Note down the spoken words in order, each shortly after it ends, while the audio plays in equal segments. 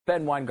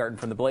Ben Weingarten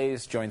from The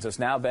Blaze joins us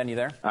now. Ben, you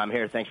there? I'm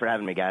here. Thanks for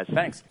having me, guys.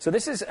 Thanks. So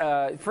this is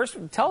first.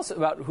 Tell us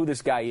about who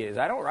this guy is.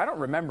 I don't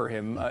remember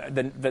him.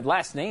 The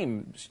last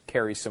name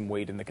carries some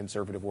weight in the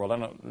conservative world. I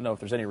don't know if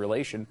there's any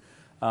relation.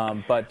 Tell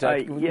me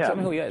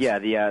who he is.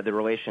 Yeah, the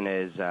relation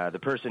is the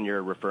person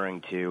you're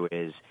referring to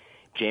is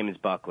James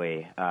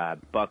Buckley.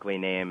 Buckley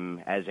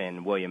name as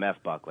in William F.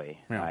 Buckley.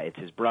 Yeah. It's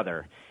his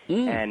brother.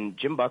 And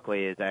Jim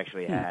Buckley has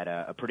actually had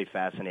a pretty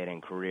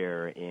fascinating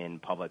career in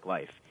public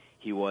life.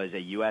 He was a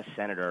U.S.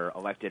 Senator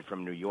elected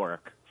from New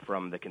York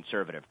from the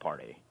Conservative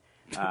Party.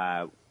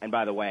 And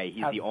by the way,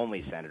 he's the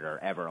only senator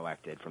ever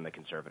elected from the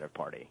Conservative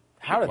Party.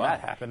 How did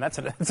that happen? That's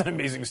an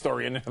amazing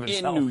story in and of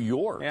itself. In New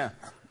York? Yeah.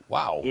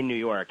 Wow. In New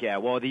York, yeah.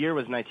 Well, the year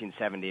was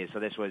 1970,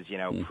 so this was,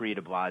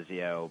 pre-de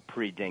Blasio,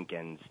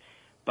 pre-Dinkins.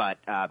 But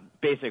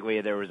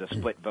basically there was a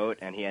split vote,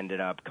 and he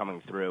ended up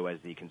coming through as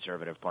the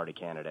Conservative Party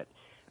candidate.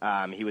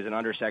 He was an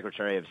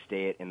undersecretary of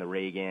state in the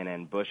Reagan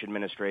and Bush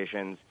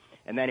administrations.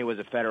 And then he was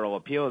a federal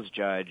appeals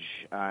judge,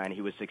 and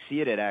he was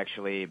succeeded,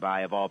 actually,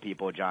 by, of all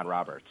people, John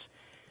Roberts.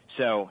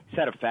 So he's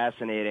had a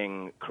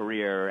fascinating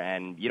career,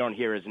 and you don't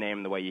hear his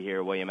name the way you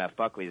hear William F.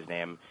 Buckley's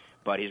name,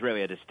 but he's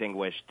really a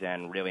distinguished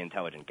and really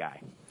intelligent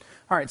guy.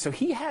 All right, so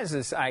he has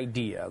this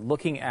idea,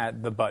 looking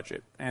at the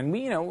budget, and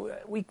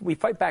we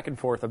fight back and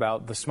forth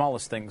about the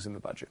smallest things in the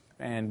budget,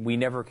 and we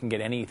never can get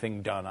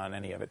anything done on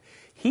any of it.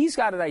 He's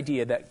got an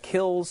idea that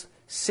kills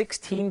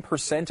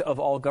 16% of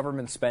all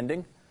government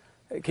spending.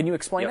 Can you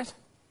explain it?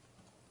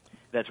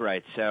 That's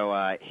right.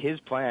 So his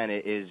plan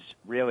is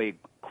really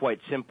quite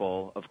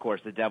simple. Of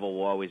course, the devil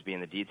will always be in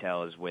the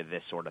details with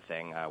this sort of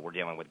thing. We're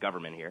dealing with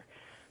government here.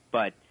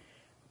 But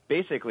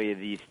basically,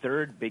 the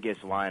third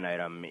biggest line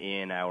item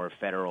in our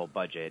federal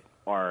budget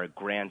are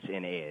grants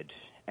in aid.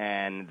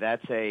 And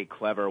that's a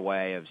clever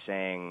way of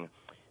saying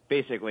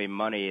basically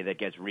money that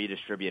gets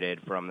redistributed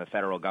from the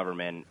federal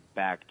government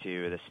back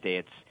to the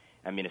states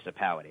and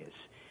municipalities.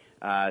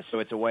 So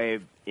it's a way,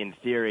 in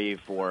theory,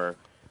 for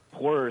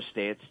poorer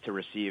states to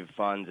receive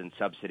funds and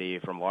subsidy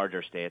from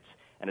larger states,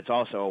 and it's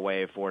also a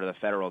way for the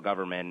federal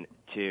government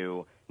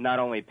to not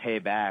only pay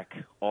back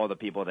all the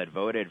people that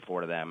voted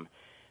for them,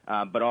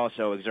 but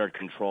also exert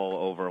control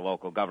over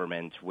local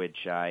government,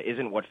 which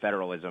isn't what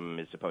federalism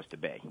is supposed to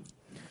be.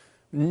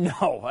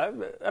 No,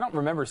 I don't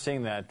remember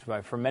seeing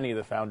that from many of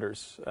the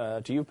founders.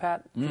 Do you,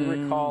 Pat? Do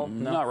you recall?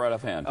 No? Not right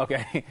offhand.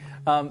 Okay,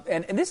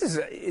 and this is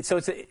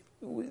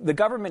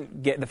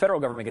the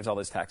federal government gets all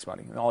this tax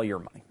money, all your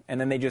money,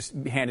 and then they just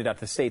hand it out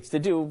to the states to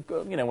do,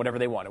 whatever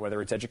they want, whether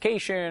it's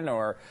education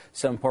or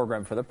some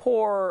program for the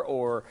poor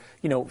or,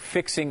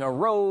 fixing a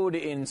road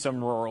in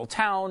some rural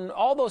town,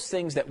 all those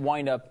things that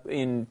wind up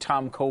in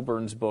Tom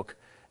Coburn's book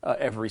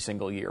every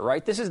single year,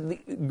 right?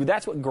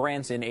 That's what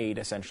grants in aid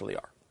essentially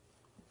are.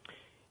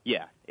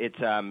 Yeah, it's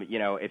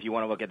if you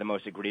want to look at the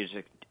most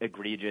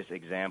egregious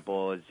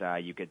examples,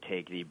 you could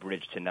take the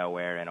Bridge to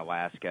Nowhere in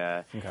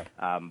Alaska. Okay.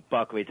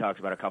 Buckley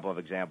talks about a couple of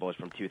examples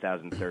from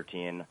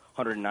 2013: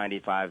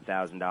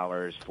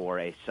 $195,000 for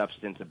a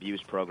substance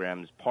abuse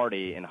programs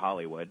party in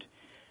Hollywood.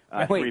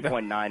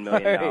 $3.9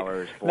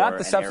 million for not the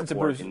an substance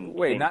airport abuse. in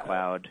Wait, St. not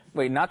Cloud.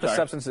 Wait, not the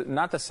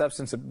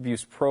substance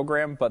abuse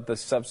program, but the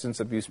substance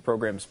abuse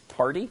programs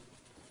party.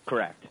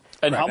 Correct.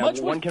 And how now,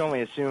 much? One can only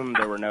assume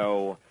there were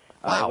no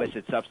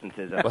illicit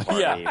substances at the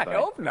party. Yeah, but, I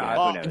hope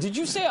not. who Did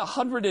you say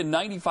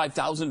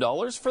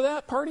 $195,000 for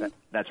that party?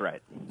 That's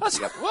right.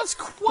 That's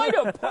quite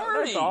a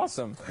party. That's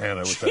awesome. Man,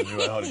 I wish I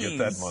knew how to get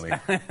that money.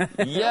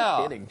 Yeah.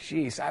 No kidding.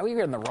 Jeez, we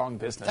were in the wrong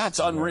business. That's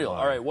unreal.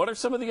 All right, what are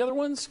some of the other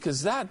ones?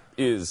 Because that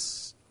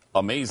is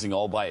amazing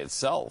all by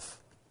itself.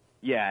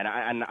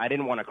 Yeah, and I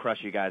didn't want to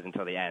crush you guys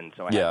until the end,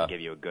 so I had to give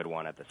you a good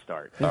one at the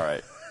start. All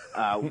right.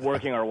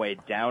 Working our way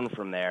down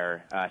from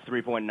there,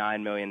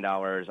 $3.9 million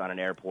on an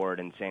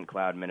airport in St.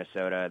 Cloud,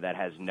 Minnesota that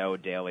has no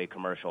daily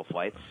commercial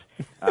flights,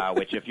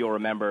 which, if you'll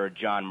remember,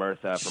 John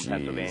Murtha from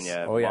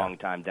Pennsylvania,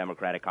 longtime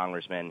Democratic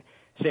congressman,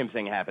 same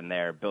thing happened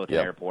there. Built an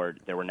airport.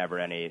 There were never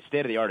any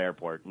state-of-the-art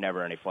airport,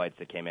 never any flights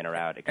that came in or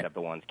out except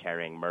the ones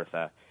carrying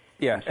Murtha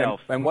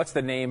himself. And what's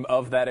the name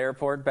of that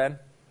airport, Ben?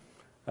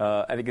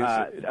 I think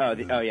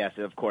it's yes,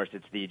 of course,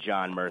 it's the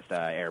John Murtha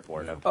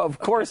Airport. Of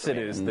course it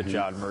is the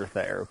John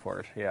Murtha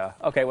Airport. Yeah.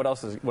 Okay, what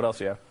else do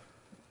you have?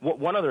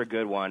 One other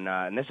good one,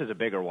 and this is a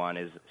bigger one,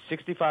 is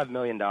 $65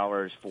 million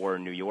for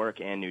New York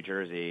and New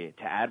Jersey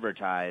to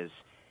advertise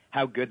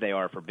how good they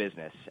are for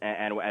business.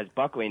 And as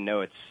Buckley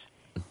notes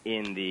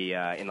in the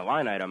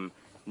line item,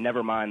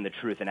 never mind the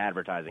truth in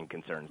advertising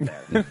concerns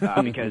there.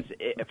 Because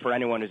for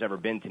anyone who's ever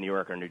been to New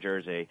York or New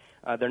Jersey,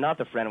 they're not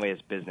the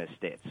friendliest business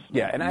states.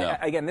 Yeah, and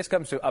again, this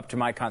comes up to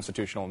my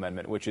constitutional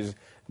amendment, which is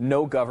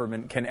no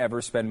government can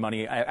ever spend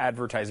money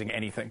advertising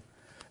anything.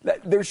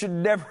 There should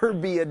never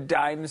be a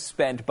dime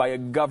spent by a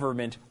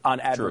government on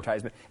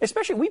advertisement. True.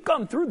 Especially, we've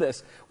gone through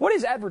this. What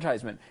is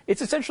advertisement?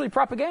 It's essentially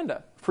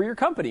propaganda for your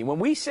company. When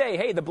we say,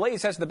 hey, the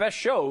Blaze has the best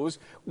shows,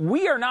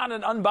 we are not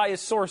an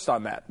unbiased source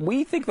on that.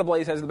 We think the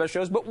Blaze has the best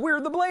shows, but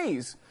we're the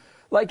Blaze.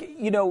 Like,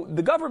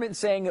 the government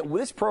saying that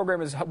this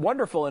program is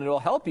wonderful and it'll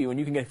help you and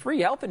you can get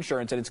free health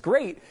insurance and it's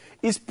great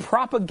is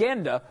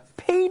propaganda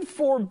paid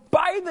for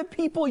by the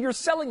people you're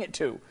selling it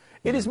to.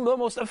 It is the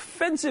most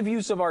offensive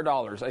use of our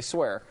dollars, I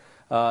swear.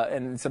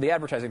 And so the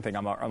advertising thing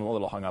I'm a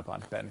little hung up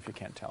on, Ben, if you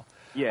can't tell.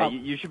 Yeah,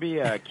 you should be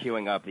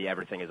queuing up the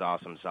Everything is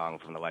Awesome song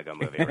from the Lego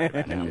movie right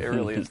about now. It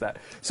really is that.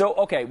 So,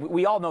 okay,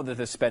 we all know that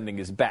this spending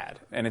is bad,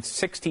 and it's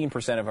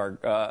 16%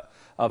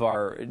 of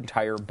our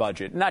entire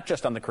budget, not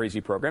just on the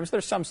crazy programs.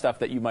 There's some stuff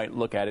that you might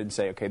look at it and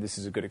say, okay, this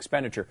is a good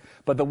expenditure.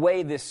 But the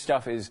way this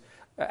stuff is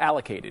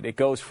allocated, it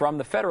goes from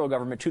the federal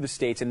government to the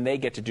states, and they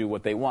get to do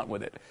what they want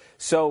with it.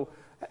 So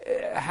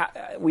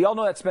we all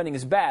know that spending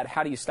is bad.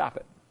 How do you stop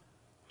it?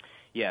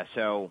 Yeah,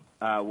 so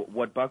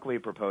what Buckley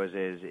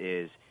proposes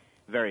is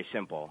very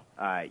simple.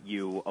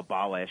 You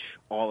abolish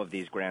all of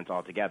these grants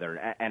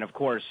altogether. And of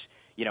course,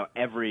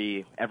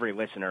 every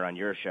listener on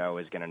your show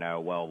is going to know,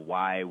 well,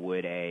 why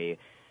would a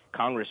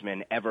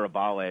congressman ever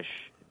abolish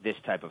this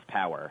type of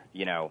power?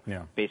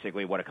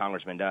 Basically what a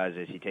congressman does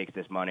is he takes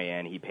this money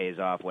and he pays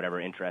off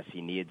whatever interest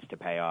he needs to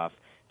pay off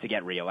to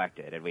get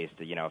reelected, at least,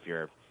 if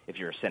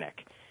you're a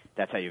cynic.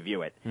 That's how you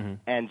view it. Mm-hmm.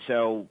 And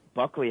so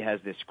Buckley has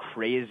this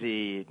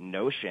crazy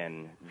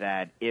notion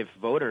that if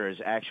voters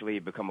actually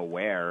become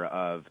aware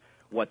of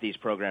what these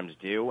programs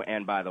do,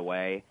 and by the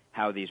way,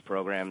 how these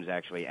programs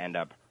actually end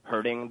up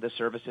hurting the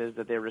services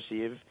that they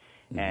receive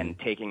and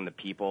taking the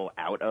people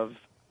out of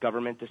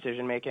government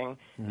decision-making,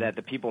 that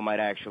the people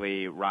might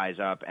actually rise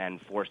up and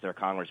force their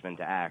congressmen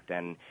to act.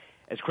 And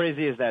as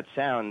crazy as that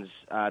sounds,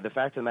 the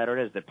fact of the matter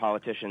is that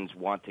politicians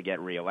want to get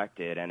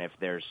reelected, and if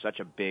there's such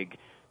a big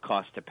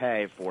cost to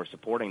pay for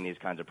supporting these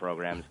kinds of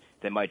programs,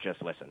 they might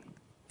just listen.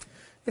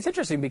 It's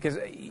interesting because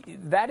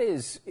that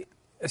is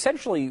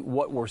essentially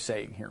what we're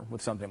saying here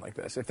with something like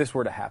this. If this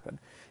were to happen,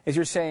 is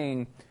you're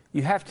saying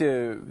you have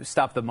to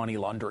stop the money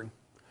laundering.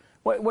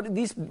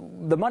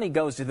 The money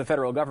goes to the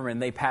federal government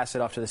and they pass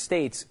it off to the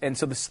states, and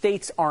so the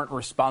states aren't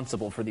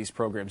responsible for these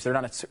programs. They're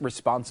not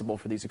responsible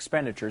for these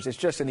expenditures. It's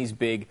just in these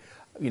big,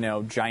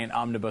 giant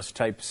omnibus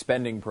type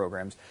spending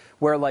programs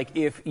where, like,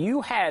 if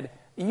you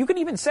can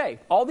even say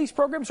all these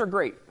programs are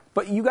great,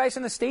 but you guys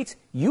in the states,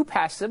 you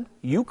pass them,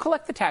 you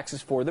collect the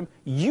taxes for them,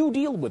 you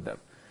deal with them.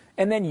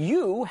 And then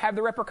you have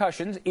the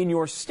repercussions in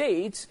your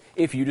states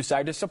if you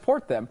decide to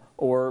support them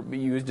or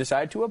you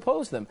decide to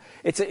oppose them.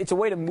 It's a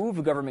way to move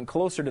the government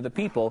closer to the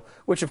people,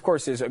 which, of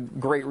course, is a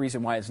great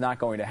reason why it's not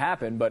going to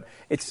happen. But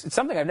it's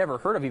something I've never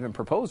heard of even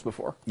proposed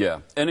before.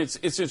 Yeah, and it's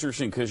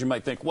interesting because you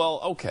might think, well,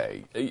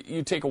 okay,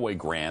 you take away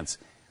grants.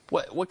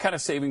 What kind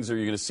of savings are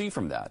you going to see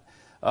from that?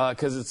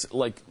 Because it's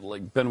like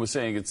Ben was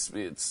saying, it's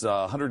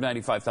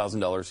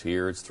 $195,000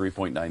 here, it's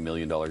 $3.9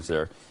 million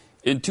there.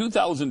 In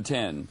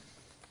 2010,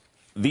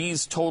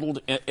 these totaled,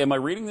 am I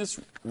reading this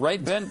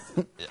right, Ben?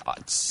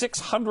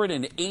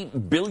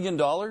 $608 billion?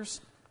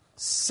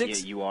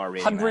 You are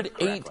reading that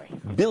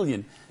correctly. $608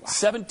 billion. Wow.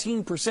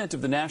 17%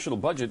 of the national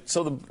budget.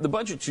 So the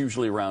budget's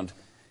usually around,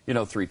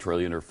 $3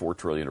 trillion or $4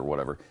 trillion or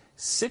whatever.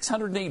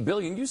 $608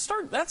 billion.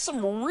 That's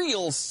some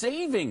real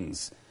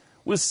savings.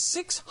 With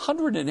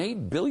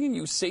 $608 billion,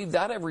 you save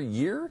that every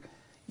year?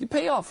 You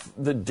pay off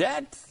the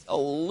debt a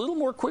little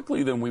more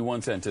quickly than we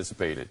once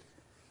anticipated.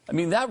 I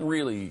mean,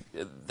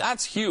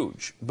 that's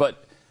huge.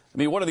 But,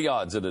 what are the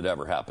odds that it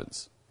ever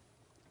happens?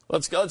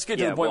 Let's get to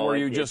the point where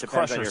you just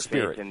crush your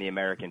spirit. Faith in the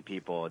American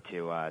people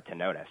to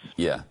notice.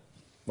 Yeah.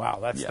 Wow,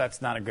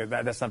 that's not a good.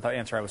 That's not the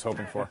answer I was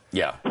hoping for.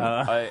 Yeah.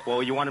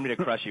 Well, you wanted me to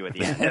crush you at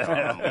the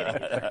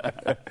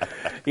end.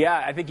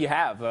 Yeah, I think you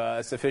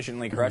have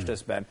sufficiently crushed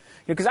us, Ben.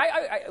 Because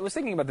I was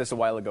thinking about this a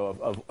while ago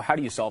of how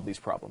do you solve these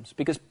problems?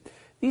 Because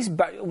these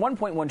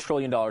 $1.1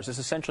 trillion is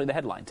essentially the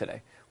headline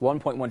today.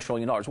 $1.1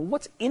 trillion. Well,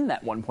 what's in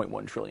that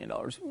 $1.1 trillion?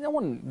 No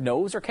one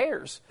knows or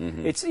cares.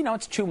 Mm-hmm. It's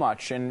too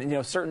much, and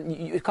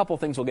a couple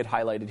things will get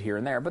highlighted here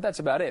and there, but that's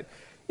about it.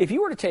 If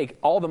you were to take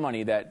all the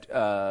money that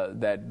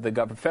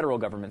the federal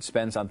government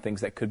spends on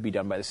things that could be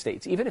done by the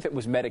states, even if it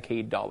was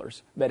Medicare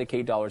dollars,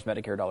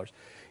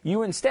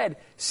 you instead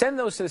send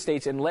those to the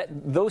states and let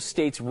those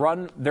states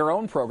run their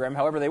own program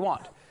however they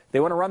want.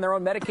 They want to run their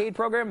own Medicaid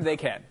program, they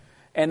can.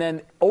 And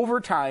then over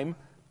time,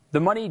 the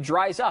money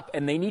dries up,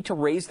 and they need to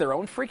raise their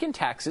own freaking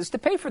taxes to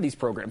pay for these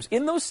programs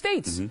in those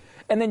states. Mm-hmm.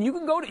 And then you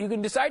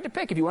can decide to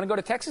pick. If you want to go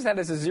to Texas, that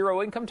is a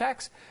zero income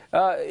tax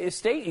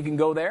state. You can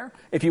go there.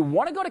 If you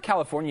want to go to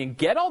California and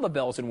get all the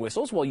bells and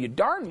whistles, well, you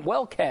darn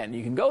well can.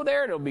 You can go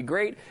there, and it'll be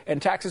great,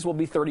 and taxes will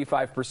be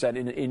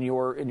 35% in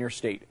your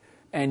state.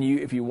 And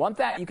if you want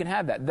that, you can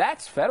have that.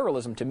 That's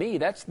federalism to me.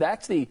 That's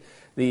the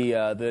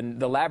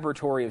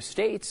laboratory of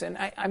states, and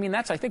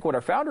that's I think what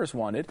our founders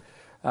wanted.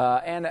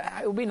 And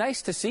it would be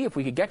nice to see if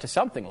we could get to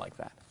something like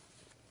that.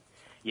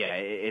 Yeah,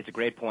 it's a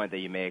great point that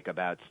you make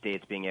about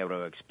states being able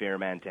to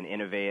experiment and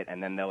innovate,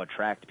 and then they'll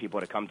attract people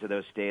to come to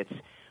those states.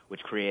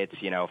 which creates,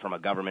 from a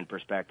government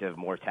perspective,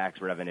 more tax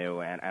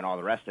revenue and all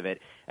the rest of it.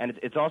 And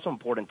it's also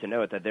important to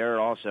note that there are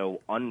also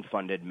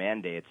unfunded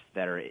mandates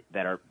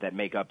that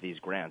make up these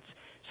grants.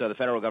 So the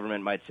federal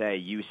government might say,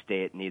 you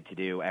state need to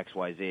do X,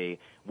 Y, Z.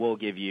 We'll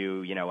give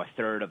you, a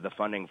third of the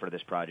funding for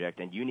this project,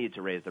 and you need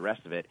to raise the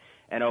rest of it.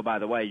 And, oh, by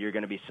the way, you're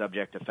going to be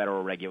subject to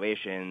federal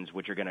regulations,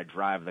 which are going to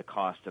drive the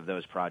cost of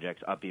those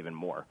projects up even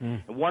more.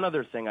 And one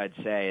other thing I'd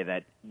say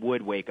that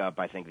would wake up,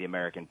 I think, the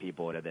American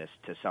people to this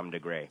to some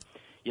degree.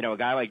 A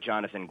guy like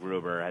Jonathan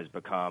Gruber has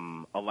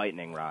become a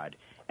lightning rod,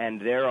 and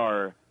there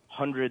are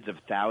hundreds of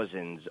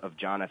thousands of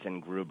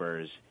Jonathan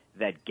Grubers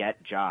that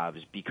get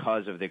jobs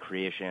because of the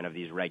creation of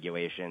these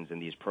regulations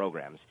and these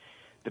programs.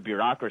 The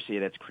bureaucracy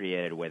that's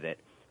created with it,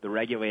 the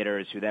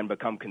regulators who then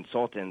become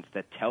consultants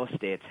that tell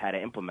states how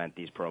to implement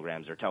these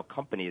programs or tell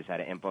companies how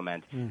to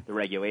implement the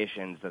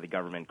regulations that the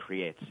government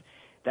creates.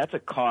 That's a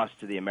cost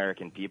to the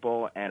American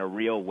people and a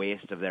real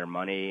waste of their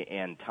money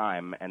and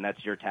time, and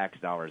that's your tax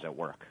dollars at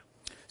work.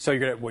 So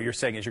what you're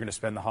saying is you're going to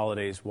spend the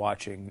holidays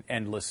watching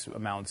endless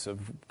amounts of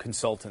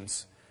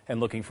consultants and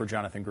looking for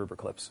Jonathan Gruber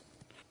clips.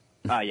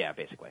 Yeah,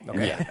 basically.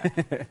 Okay.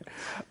 Yeah.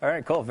 All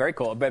right, cool. Very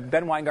cool. But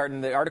Ben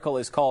Weingarten, the article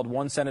is called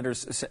One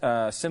Senator's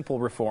Simple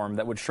Reform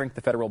That Would Shrink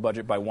the Federal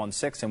Budget by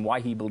 1/6 and Why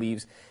He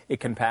Believes It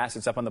Can Pass.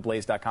 It's up on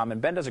theblaze.com.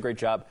 And Ben does a great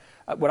job.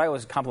 What I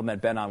always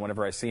compliment Ben on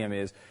whenever I see him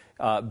is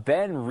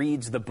Ben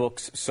reads the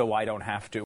books so I don't have to.